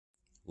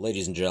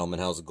Ladies and gentlemen,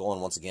 how's it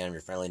going? Once again, I'm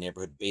your friendly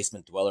neighborhood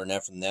basement dweller,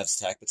 Nev from Nev's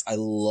Tech Bits. I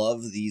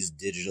love these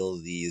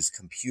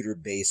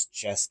computer-based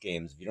chess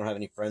games. If you don't have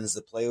any friends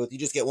to play with, you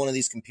just get one of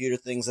these computer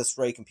things. That's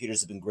right,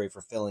 computers have been great for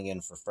filling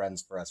in for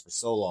friends for us for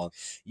so long.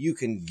 You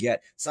can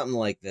get something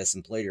like this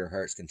and play to your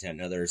heart's content.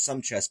 Now, there are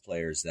some chess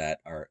players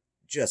that are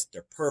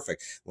they're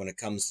perfect when it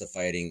comes to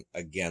fighting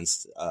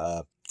against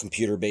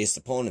computer-based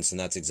opponents, and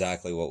that's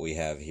exactly what we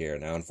have here.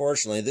 Now,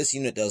 unfortunately, this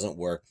unit doesn't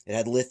work. It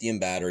had lithium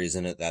batteries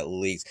in it that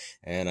leaked,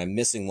 and I'm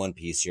missing one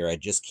piece here I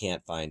just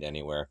can't find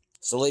anywhere.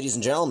 So, ladies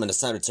and gentlemen,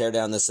 it's time to tear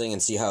down this thing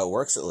and see how it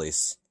works at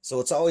least. So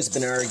it's always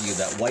been argued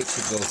that white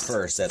should go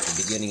first at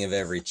the beginning of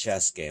every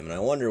chess game, and I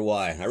wonder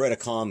why. I read a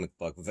comic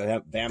book,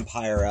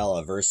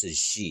 Vampirella versus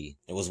She.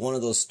 It was one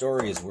of those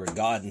stories where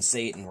God and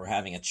Satan were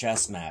having a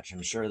chess match.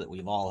 I'm sure that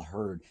we've all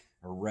heard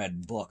or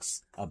read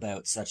books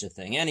about such a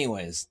thing.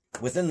 Anyways,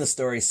 within the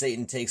story,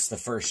 Satan takes the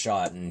first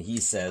shot, and he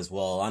says,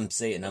 well, I'm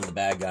Satan, I'm the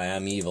bad guy,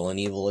 I'm evil, and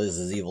evil is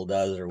as evil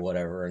does, or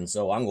whatever, and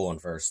so I'm going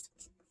first.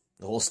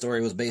 The whole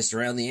story was based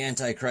around the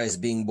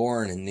Antichrist being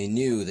born, and they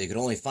knew they could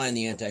only find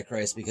the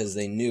Antichrist because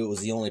they knew it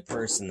was the only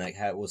person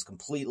that was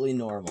completely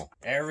normal.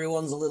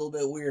 Everyone's a little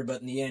bit weird,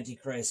 but the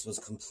Antichrist was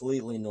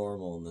completely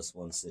normal in this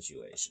one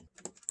situation.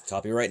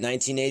 Copyright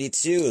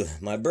 1982,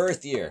 my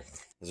birth year.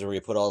 This is where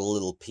you put all the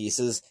little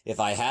pieces, if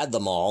I had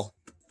them all.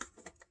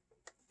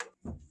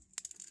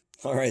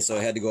 Alright, so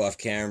I had to go off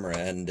camera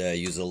and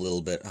use a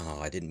little bit. Oh,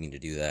 I didn't mean to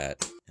do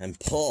that. And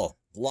pull.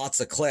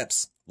 Lots of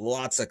clips.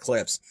 Lots of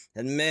clips.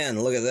 And man,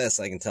 look at this.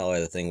 I can tell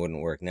why the thing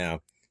wouldn't work now.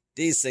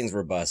 These things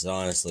were busted,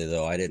 honestly,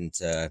 though. I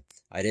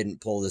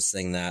didn't pull this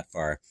thing that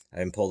far. I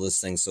didn't pull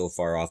this thing so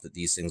far off that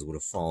these things would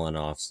have fallen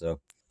off, so.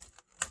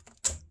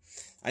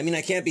 I mean,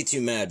 I can't be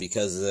too mad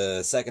because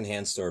the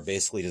secondhand store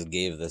basically just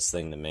gave this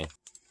thing to me.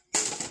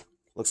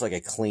 Looks like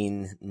a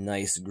clean,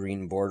 nice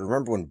green board.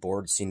 Remember when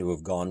boards seem to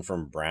have gone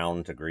from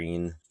brown to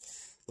green?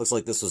 Looks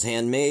like this was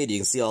handmade. You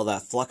can see all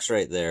that flux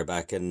right there.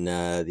 Back in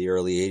the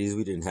early 80s,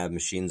 we didn't have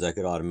machines that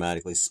could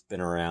automatically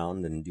spin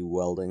around and do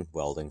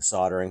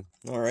soldering.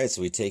 Alright,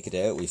 so we take it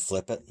out, we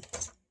flip it.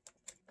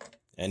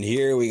 And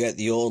here we got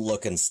the old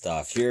looking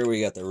stuff. Here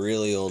we got the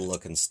really old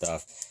looking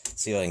stuff.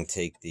 Let's see if I can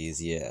take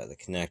these, yeah, the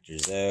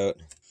connectors out.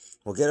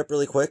 We'll get up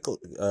really quick,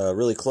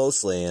 really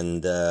closely,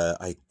 and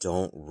I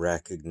don't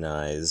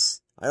recognize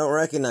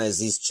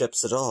these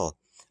chips at all.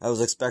 I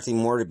was expecting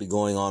more to be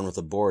going on with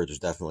the board. There's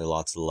definitely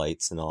lots of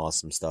lights and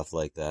awesome stuff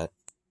like that.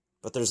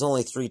 But there's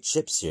only 3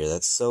 chips here.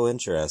 That's so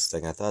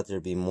interesting. I thought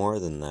there'd be more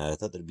than that. I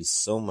thought there'd be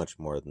so much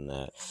more than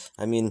that.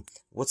 I mean,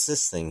 what's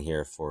this thing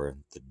here for?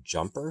 The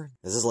jumper?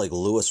 Is this like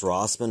Louis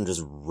Rossmann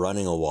just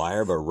running a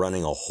wire, but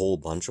running a whole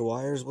bunch of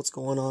wires? What's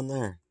going on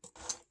there?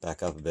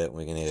 Back up a bit,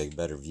 we can get a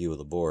better view of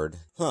the board.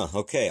 Huh,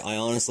 okay, I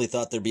honestly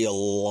thought there'd be a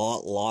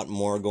lot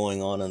more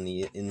going on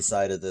the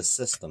inside of this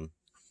system.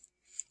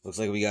 Looks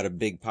like we got a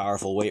big,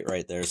 powerful weight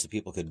right there so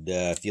people could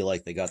feel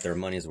like they got their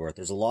money's worth.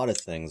 There's a lot of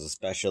things,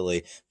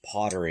 especially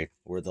pottery,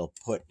 where they'll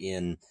put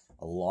in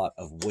a lot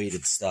of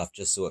weighted stuff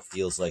just so it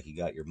feels like you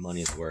got your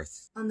money's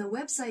worth. On the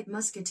website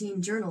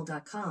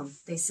muscatinejournal.com,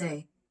 they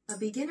say, a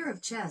beginner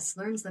of chess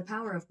learns the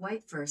power of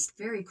white first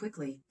very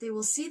quickly. They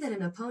will see that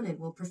an opponent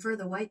will prefer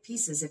the white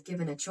pieces if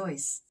given a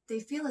choice.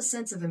 They feel a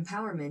sense of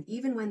empowerment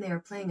even when they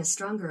are playing a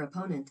stronger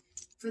opponent.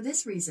 For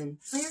this reason,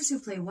 players who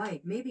play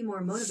white may be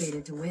more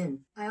motivated to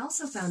win. I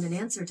also found an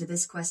answer to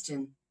this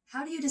question.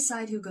 How do you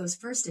decide who goes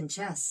first in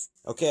chess?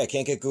 Okay, I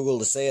can't get Google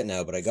to say it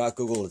now, but I got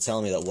Google to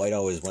tell me that white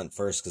always went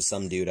first because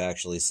some dude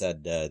actually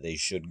said it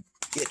should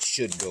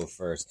go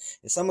first.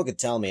 If someone could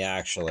tell me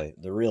actually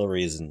the real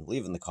reason,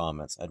 leave in the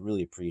comments. I'd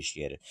really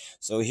appreciate it.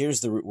 So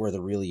here's where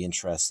the really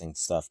interesting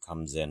stuff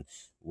comes in,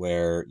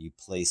 where you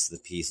place the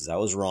pieces. I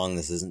was wrong.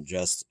 This isn't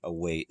just a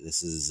weight.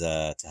 This is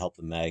to help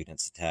the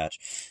magnets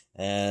attach.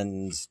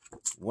 And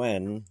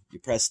when you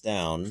press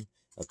down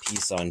a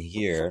piece on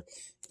here,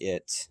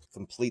 it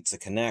completes a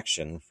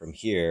connection from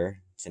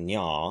here to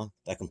nya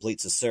that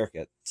completes a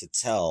circuit to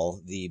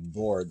tell the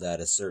board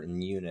that a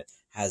certain unit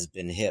has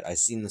been hit. I've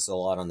seen this a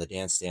lot on the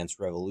Dance Dance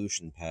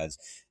Revolution pads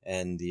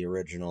and the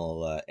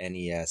original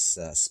NES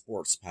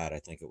sports pad, I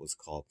think it was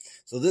called.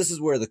 So this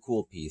is where the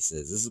cool piece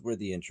is. This is where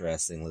the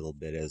interesting little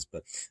bit is,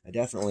 but I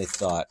definitely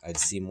thought I'd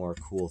see more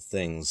cool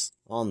things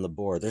on the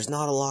board. There's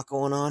not a lot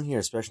going on here,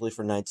 especially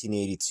for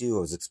 1982.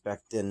 I was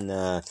expecting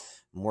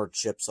more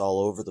chips all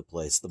over the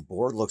place. The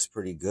board looks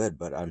pretty good,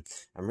 but I'm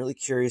really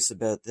curious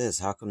about this.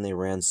 How come they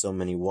ran so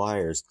many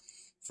wires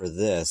for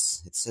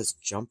this? It says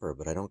jumper,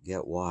 but I don't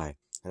get why.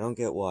 I don't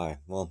get why.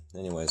 Well,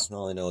 anyways,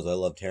 all I know is I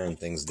love tearing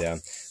things down,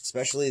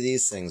 especially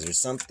these things. There's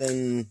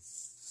something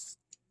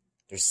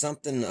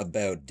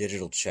about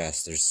digital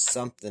chess. There's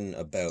something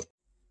about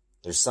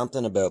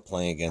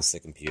playing against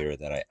the computer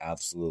that I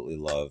absolutely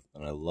love,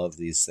 and I love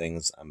these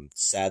things. I'm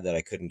sad that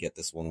I couldn't get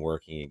this one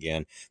working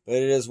again, but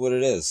it is what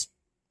it is.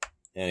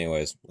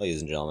 Anyways,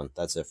 ladies and gentlemen,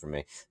 that's it for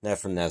me. Nev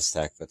from Nev's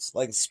Tech Bits.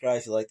 Like and subscribe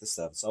if you like this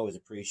stuff. It's always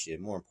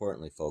appreciated. More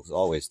importantly, folks,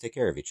 always take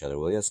care of each other,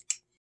 will you?